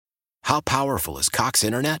How powerful is Cox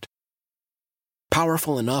Internet?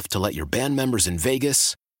 Powerful enough to let your band members in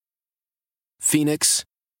Vegas, Phoenix,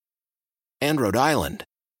 and Rhode Island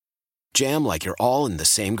jam like you're all in the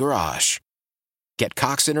same garage. Get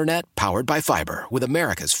Cox Internet powered by fiber with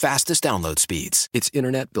America's fastest download speeds. It's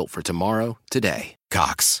internet built for tomorrow, today.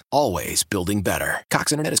 Cox, always building better.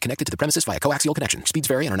 Cox Internet is connected to the premises via coaxial connection. Speeds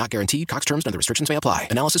vary and are not guaranteed. Cox terms and other restrictions may apply.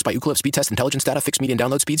 Analysis by Ookla Speed Test Intelligence Data. Fixed median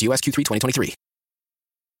download speeds. US Q3 2023.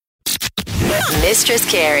 Mistress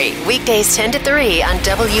Carrie, weekdays 10 to 3 on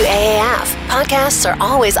WAAF. Podcasts are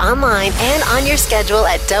always online and on your schedule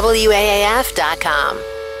at WAAF.com.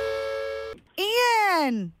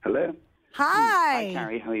 Ian! Hello. Hi. Hi,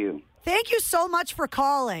 Carrie. How are you? Thank you so much for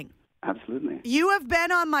calling. Absolutely. You have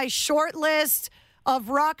been on my short list of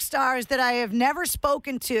rock stars that I have never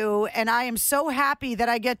spoken to, and I am so happy that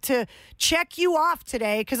I get to check you off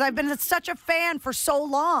today because I've been such a fan for so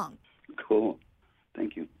long. Cool.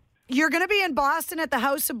 Thank you. You're going to be in Boston at the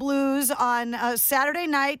House of Blues on Saturday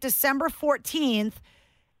night, December 14th,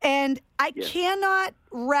 and I cannot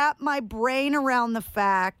wrap my brain around the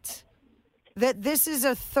fact that this is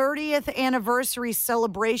a 30th anniversary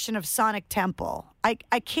celebration of Sonic Temple. I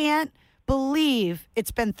can't believe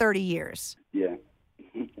it's been 30 years. Yeah,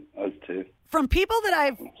 us too. From people that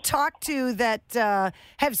I've talked to that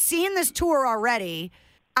have seen this tour already,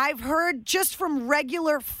 I've heard just from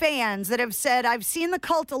regular fans that have said, I've seen the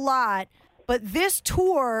Cult a lot, but this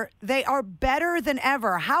tour, they are better than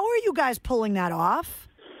ever. How are you guys pulling that off?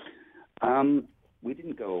 We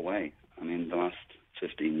didn't go away. I mean, the last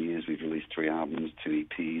 15 years, we've released 3 albums, 2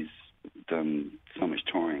 EPs, done so much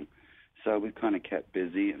touring. So we've kind of kept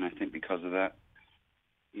busy, and I think because of that,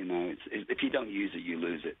 you know, if you don't use it, you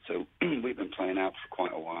lose it. So we've been playing out for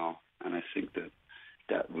quite a while, and I think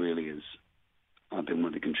that really has been one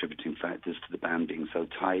of the contributing factors to the band being so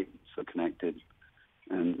tight, so connected.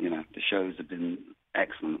 And, you know, the shows have been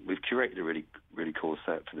excellent. We've curated a really, really cool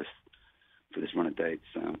set for this run of dates.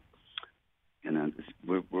 So, you know,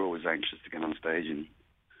 we're always anxious to get on stage and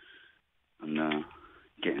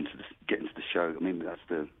get into the show. I mean,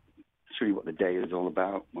 that's really what the day is all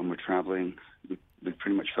about. When we're traveling, we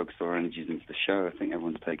pretty much focus our energies into the show. I think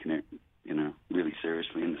everyone's taking it, you know, really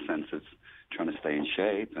seriously in the sense of trying to stay in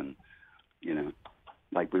shape. And, you know,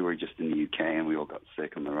 like we were just in the UK and we all got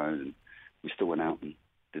sick on the road, and we still went out and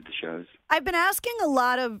did the shows. I've been asking a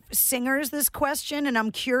lot of singers this question, and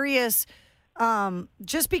I'm curious,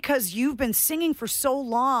 just because you've been singing for so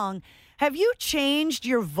long, have you changed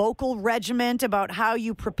your vocal regiment about how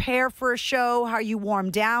you prepare for a show, how you warm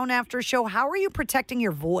down after a show? How are you protecting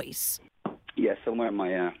your voice? Yeah, somewhere in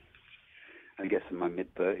my, I guess in my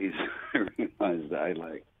mid-30s, I realized that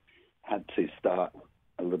I had to start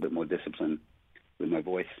a little bit more discipline with my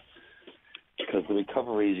voice, because the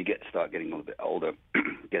recovery as you start getting a little bit older,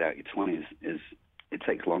 get out your 20s, it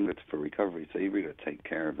takes longer for recovery. So you really got to take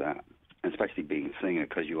care of that, especially being a singer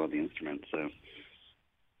because you are the instrument. So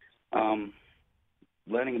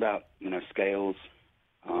learning about, you know, scales,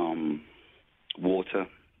 water,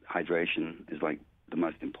 hydration is like the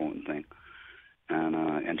most important thing,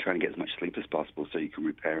 and trying to get as much sleep as possible so you can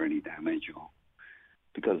repair any damage, or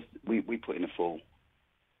because we put in a full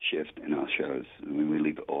shift in our shows, and we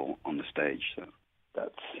leave it all on the stage. So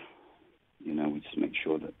that's, you know, we just make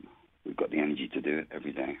sure that we've got the energy to do it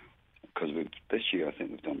every day. Because this year, I think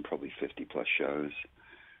we've done probably 50 plus shows.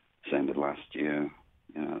 Same with last year.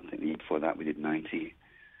 You know, I think the year before that we did 90.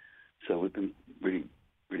 So we've been really,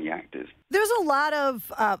 really active. There's a lot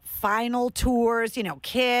of final tours, you know,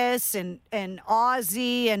 Kiss and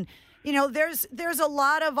Ozzy, and you know, there's a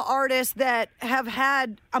lot of artists that have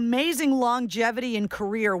had amazing longevity in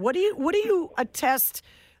career. What do you attest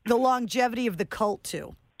the longevity of the Cult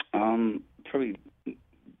to? Probably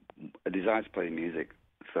a desire to play music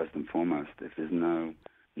first and foremost. If there's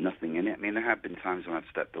nothing in it, I mean, there have been times when I've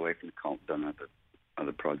stepped away from the Cult, done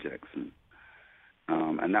other projects, and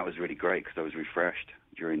that was really great because I was refreshed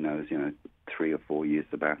during those, you know, 3 or 4 year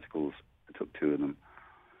sabbaticals. I took 2 of them.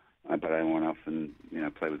 But I went off and, you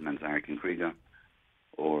know, played with Manzarek and Krieger,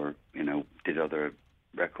 or, you know, did other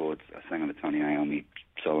records. I sang on the Tony Iommi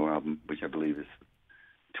solo album, which I believe is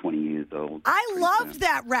 20 years old. I loved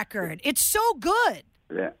that record. It's so good.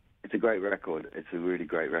 Yeah, it's a great record. It's a really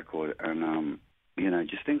great record. And, you know,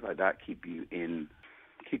 just things like that keep you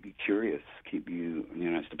curious, you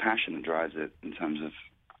know, it's the passion that drives it in terms of,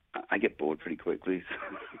 I get bored pretty quickly.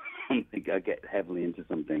 So I get heavily into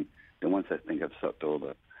something. And once I think I've sucked all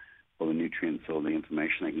the nutrients, all the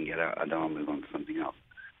information I can get out, I don't move on to something else.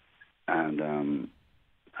 And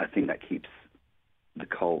I think that keeps the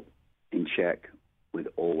Cult in check, with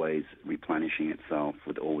always replenishing itself,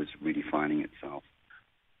 with always redefining itself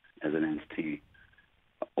as as an entity,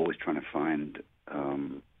 always trying to find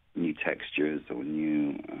new textures or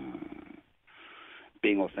new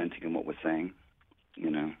being authentic in what we're saying.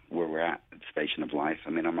 Where we're at the station of life. I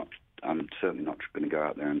mean, I'm certainly not going to go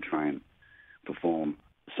out there and try and perform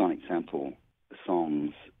sonic sample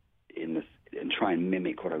songs and try and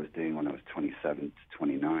mimic what I was doing when I was 27 to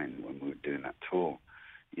 29 when we were doing that tour.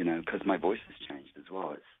 Because my voice has changed as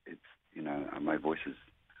well. It's my voice has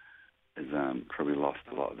probably lost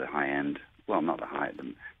a lot of the high end. Well, not the high,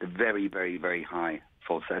 the very, very, very high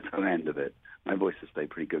falsetto end of it. My voice has stayed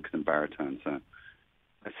pretty good because I'm baritone, so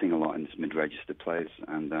I sing a lot in this mid-register place.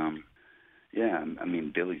 And, I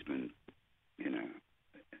mean, Billy's been,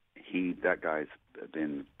 that guy's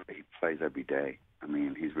he plays every day. I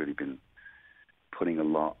mean, he's really been putting a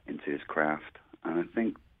lot into his craft. And I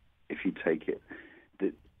think if you take it,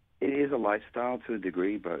 that it is a lifestyle to a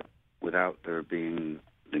degree, but without there being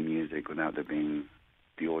the music, without there being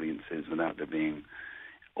the audiences, without there being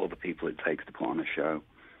all the people it takes to put on a show,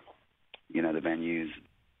 the venues,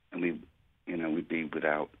 and we'd be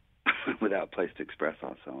without a place to express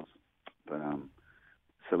ourselves. But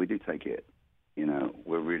so we do take it, we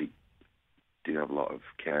really do have a lot of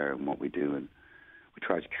care in what we do, and we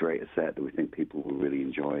try to create a set that we think people will really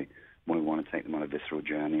enjoy when we want to take them on a visceral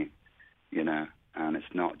journey, and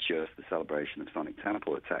it's not just the celebration of Sonic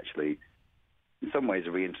Temple, it's actually in some ways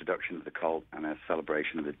a reintroduction of the cult and a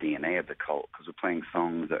celebration of the DNA of the cult, because we're playing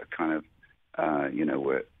songs that are kind of,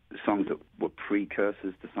 were songs that were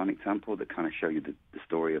precursors to Sonic Temple that kind of show you the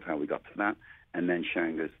story of how we got to that, and then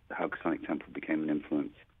showing us how Sonic Temple became an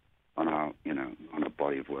influence on our, on our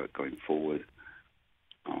body of work going forward.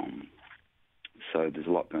 So there's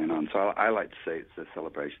a lot going on. So I like to say it's a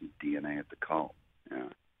celebration of DNA of the cult. Yeah.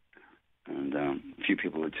 And a few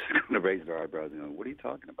people are just going to raise their eyebrows and go, what are you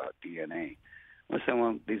talking about, DNA? I say,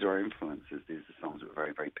 well, these are our influences. These are songs that are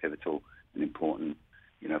very, very pivotal and important,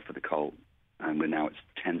 for the cult. And we're now at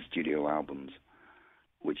 10 studio albums,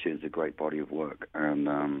 which is a great body of work. And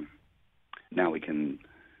now we can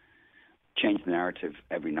change the narrative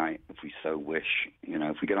every night if we so wish.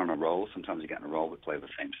 If we get on a roll, sometimes we get on a roll, we play the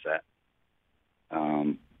same set,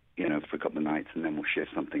 for a couple of nights, and then we'll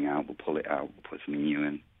shift something out, we'll pull it out, we'll put something new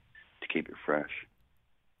in to keep it fresh.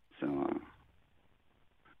 So,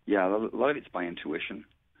 a lot of it's by intuition.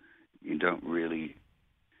 You don't really...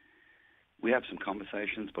 We have some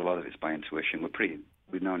conversations, but a lot of it's by intuition.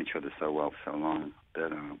 We've known each other so well for so long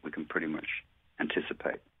that we can pretty much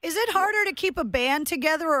anticipate. Is it harder to keep a band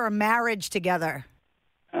together or a marriage together?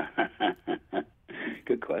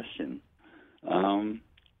 Good question.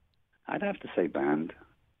 I'd have to say band,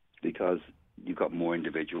 because you've got more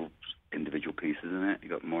individual pieces in it.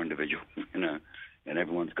 You've got more individual, and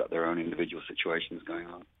everyone's got their own individual situations going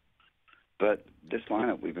on. But this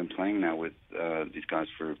lineup, we've been playing now with these guys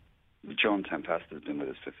for... John Tempesta has been with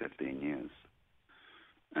us for 15 years.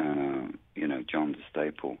 John's a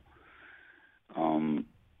staple.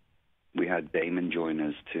 We had Damon join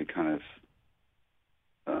us to kind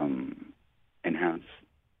of enhance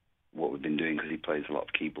what we've been doing, because he plays a lot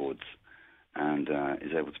of keyboards and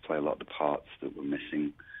is able to play a lot of the parts that we're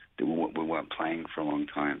missing, that we weren't playing for a long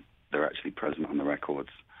time. They're actually present on the records.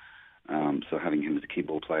 So having him as a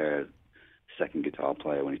keyboard player, second guitar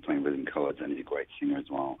player when he's playing rhythm chords, and he's a great singer as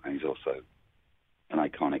well, and he's also an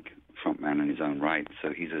iconic frontman in his own right,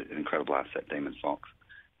 so he's an incredible asset, Damon Fox.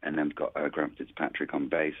 And then we've got Grant Fitzpatrick on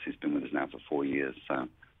bass, who's been with us now for 4 years. So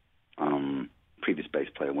previous bass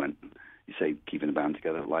player went, you say, keeping a band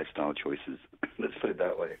together, lifestyle choices. Let's put it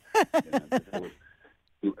that way.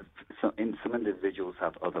 Some individuals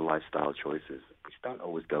have other lifestyle choices, which don't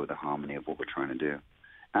always go with the harmony of what we're trying to do.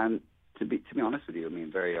 And to be honest with you, I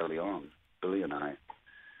mean, very early on, Billy and I,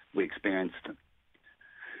 we experienced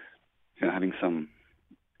having some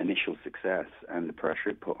initial success and the pressure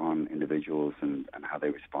it put on individuals and how they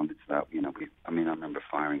responded to that. I remember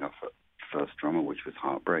firing off at first drummer, which was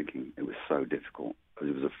heartbreaking. It was so difficult because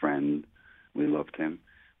he was a friend. We loved him,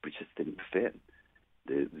 but it just didn't fit.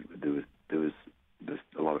 There was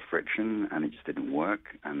a lot of friction, and it just didn't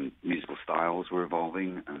work. And musical styles were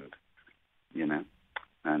evolving, and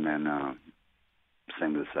then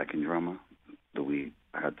same with the second drummer that we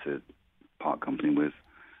had to part company with,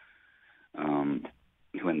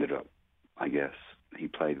 who ended up, I guess, he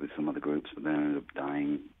played with some other groups, but then ended up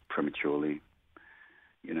dying prematurely.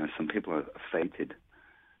 Some people are fated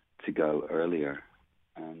to go earlier,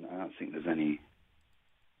 and I don't think there's any,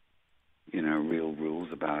 real rules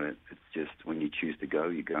about it. It's just when you choose to go,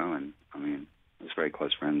 you go. And I mean, I was very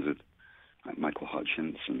close friends with like Michael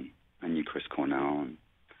Hutchins and you, Chris Cornell,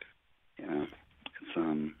 and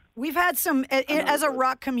it's we've had some, as a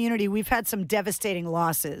rock community, we've had some devastating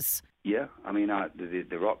losses Yeah, I mean,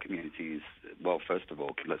 the rock community is, well, first of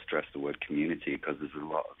all, let's stress the word community, because there's a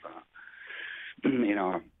lot of,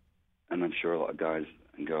 and I'm sure a lot of guys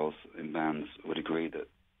and girls in bands would agree that,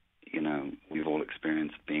 we've all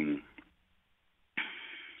experienced being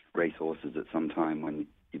racehorses at some time when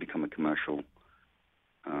you become a commercial,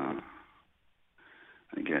 I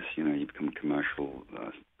guess, you become a commercial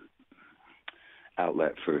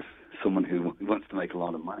outlet for someone who wants to make a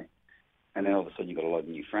lot of money. And then all of a sudden you got a lot of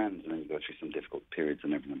new friends, and then you go through some difficult periods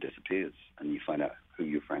and everyone disappears, and you find out who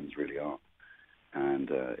your friends really are. And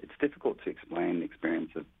it's difficult to explain the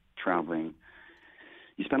experience of traveling.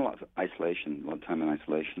 You spend a lot of time in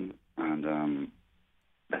isolation, and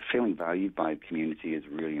that feeling valued by community is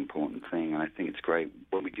a really important thing. And I think it's great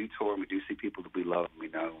when we do tour and we do see people that we love and we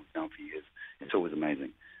know for years. It's always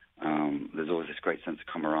amazing. There's always this great sense of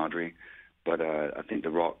camaraderie. But I think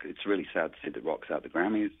it's really sad to see that rock's out the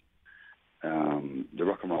Grammys. The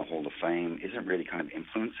Rock and Roll Hall of Fame isn't really kind of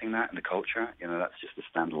influencing that in the culture. That's just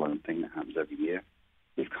a standalone thing that happens every year.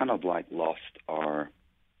 We've kind of lost our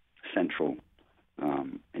central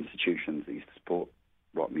institutions that used to support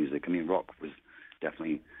rock music. I mean, rock was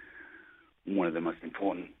definitely one of the most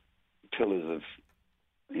important pillars of,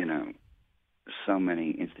 so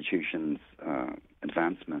many institutions'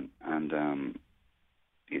 advancement. And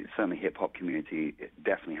certainly hip-hop community, it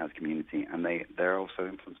definitely has community, and they're also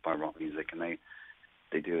influenced by rock music, and they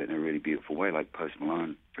do it in a really beautiful way, like Post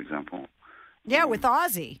Malone, for example. Yeah, with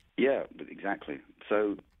Ozzy. Yeah, exactly.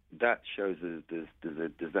 So that shows there's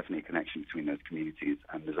definitely a connection between those communities,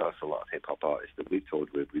 and there's also a lot of hip-hop artists that we've toured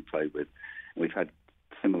with, we've played with, and we've had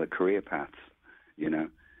similar career paths,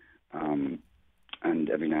 and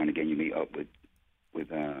every now and again you meet up with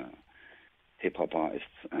hip-hop artists,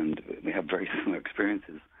 and we have very similar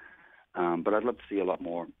experiences. But I'd love to see a lot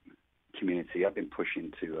more community. I've been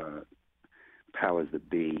pushing to powers that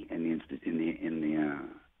be in the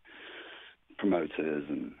promoters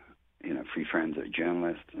and free friends that are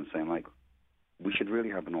journalists, and saying we should really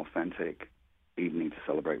have an authentic evening to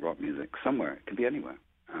celebrate rock music somewhere. It could be anywhere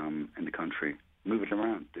in the country. Move it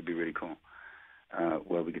around. It'd be really cool.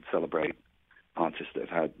 Where we could celebrate artists that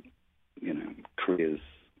have had careers.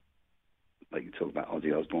 Like you talk about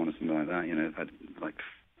Ozzy Osbourne or something like that, had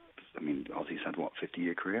Ozzy's had,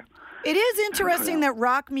 50-year career? It is interesting that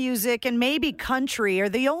rock music and maybe country are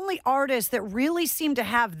the only artists that really seem to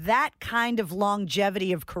have that kind of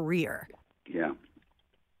longevity of career. Yeah.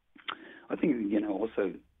 I think,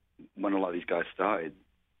 also, when a lot of these guys started,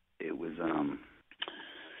 it was,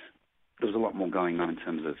 there was a lot more going on in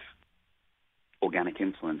terms of organic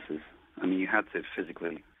influences. I mean, you had to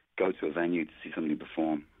physically go to a venue to see somebody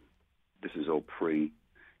perform. This is all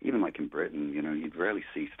even in Britain, you'd rarely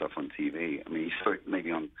see stuff on TV. I mean, you saw it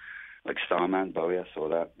maybe on, Starman, Bowie, I saw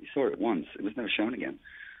that. You saw it once. It was never shown again.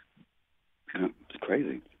 It's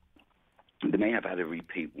crazy. They may have had a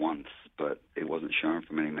repeat once, but it wasn't shown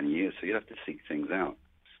for many, many years, so you'd have to seek things out.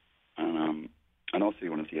 And also, if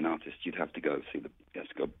you want to see an artist, you'd have to go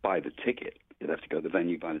buy the ticket. You'd have to go to the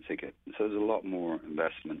venue, buy the ticket. So there's a lot more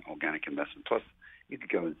investment, organic investment. Plus, you could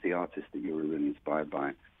go and see artists that you were really inspired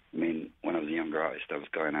by. I mean, when I was a younger artist, I was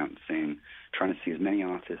going out and trying to see as many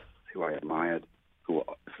artists who I admired, who were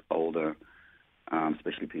older,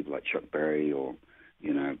 especially people like Chuck Berry, or,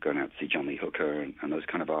 going out to see John Lee Hooker and those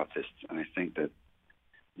kind of artists. And I think that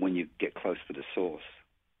when you get close to the source,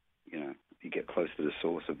 you get close to the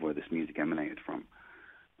source of where this music emanated from,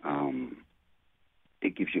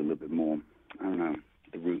 it gives you a little bit more, I don't know,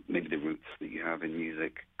 maybe the roots that you have in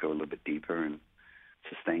music go a little bit deeper and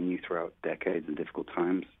sustain you throughout decades and difficult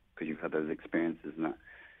times, because you've had those experiences and that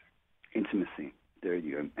intimacy. There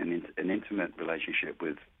you go, an intimate relationship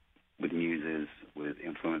with muses, with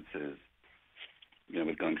influences,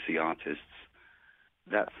 with going to see artists.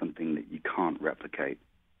 That's something that you can't replicate.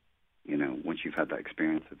 Once you've had that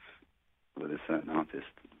experience with a certain artist,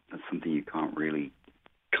 that's something you can't really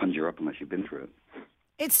conjure up unless you've been through it.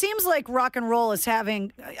 It seems like rock and roll is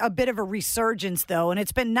having a bit of a resurgence, though, and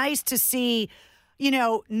it's been nice to see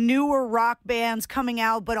newer rock bands coming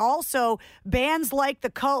out, but also bands like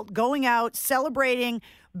The Cult going out, celebrating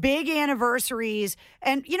big anniversaries.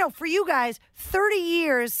 And, for you guys, 30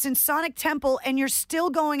 years since Sonic Temple, and you're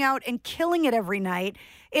still going out and killing it every night.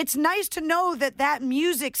 It's nice to know that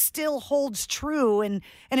music still holds true and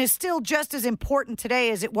is still just as important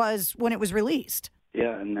today as it was when it was released.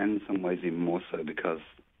 Yeah, and in some ways even more so, because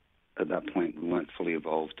at that point we weren't fully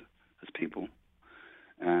evolved as people,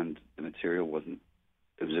 and the material wasn't.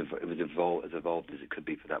 It was as evolved as it could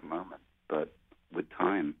be for that moment. But with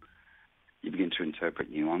time, you begin to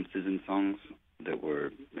interpret nuances in songs that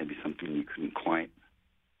were maybe something you couldn't quite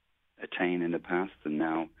attain in the past, and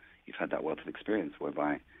now you've had that wealth of experience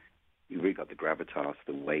whereby you really got the gravitas,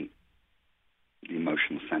 the weight, the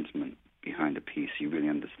emotional sentiment behind a piece. You really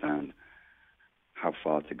understand how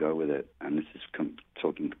far to go with it. And this is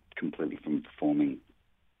talking completely from a performing,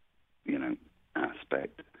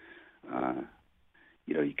 aspect.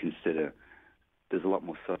 You consider there's a lot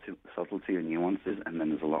more subtlety and nuances, and then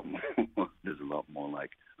there's a lot more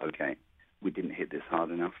like, okay, we didn't hit this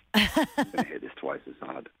hard enough. We're going to hit this twice as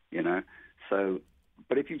hard, So,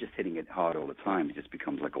 but if you're just hitting it hard all the time, it just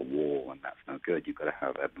becomes like a wall, and that's no good. You've got to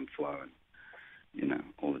have ebb and flow and,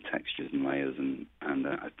 all the textures and layers. And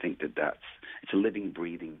I think it's a living,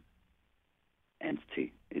 breathing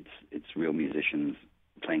entity. It's real musicians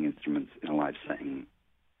playing instruments in a live setting.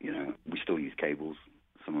 We still use cables.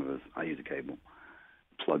 Some of us, I use a cable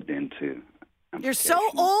plugged into. You're so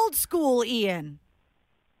old school, Ian.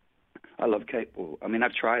 I love cable. I mean, I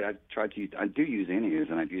do use in-ears,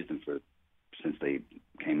 and I've used them since they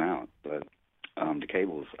came out. But the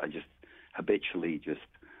cables, I just habitually just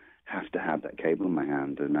have to have that cable in my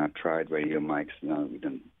hand. And I've tried radio mics.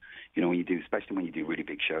 Especially when you do really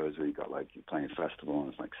big shows where you're playing a festival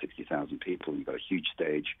and it's like 60,000 people, and you've got a huge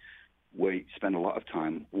stage where you spend a lot of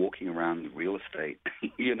time walking around real estate,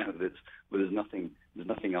 where there's nothing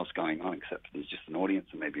else going on except there's just an audience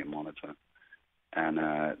and maybe a monitor. And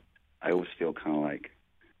I always feel kind of like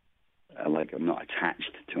I'm not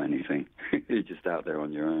attached to anything. You're just out there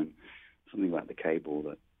on your own. Something like the cable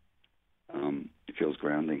that it feels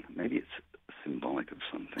grounding. Maybe it's symbolic of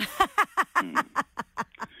something.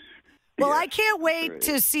 Well, Yeah, I can't wait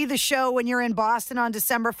to see the show when you're in Boston on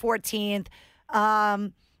December 14th.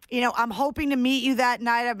 I'm hoping to meet you that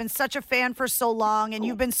night. I've been such a fan for so long, and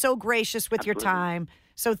you've been so gracious with your time.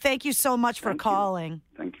 So thank you so much for calling.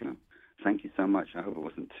 Thank you. Thank you so much. I hope it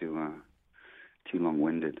wasn't too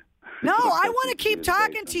long-winded. No, I want to keep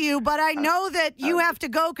talking to you, but I know that you have to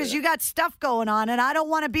go because you got stuff going on, and I don't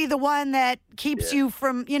want to be the one that keeps you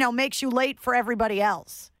from, makes you late for everybody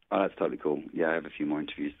else. Oh, that's totally cool. Yeah, I have a few more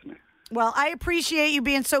interviews today. Well, I appreciate you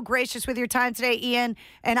being so gracious with your time today, Ian,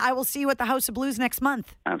 and I will see you at the House of Blues next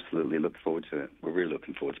month. Absolutely. Look forward to it. We're really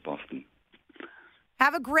looking forward to Boston.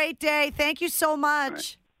 Have a great day. Thank you so much.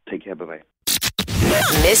 Right. Take care. Bye-bye.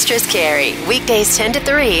 Mistress Carrie, weekdays 10 to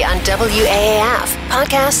 3 on WAAF.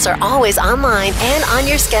 Podcasts are always online and on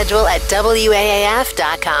your schedule at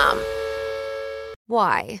WAAF.com.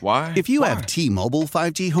 Why? If you have T-Mobile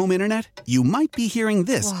 5G home internet, you might be hearing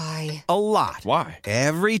this a lot. Why?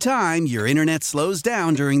 Every time your internet slows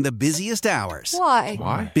down during the busiest hours.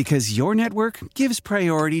 Why? Because your network gives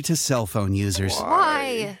priority to cell phone users.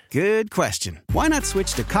 Why? Good question. Why not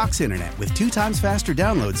switch to Cox Internet with 2 times faster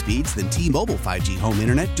download speeds than T-Mobile 5G home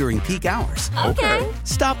internet during peak hours? Okay.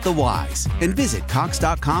 Stop the whys and visit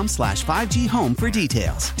cox.com/5G home for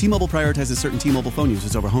details. T-Mobile prioritizes certain T-Mobile phone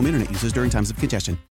users over home internet users during times of congestion.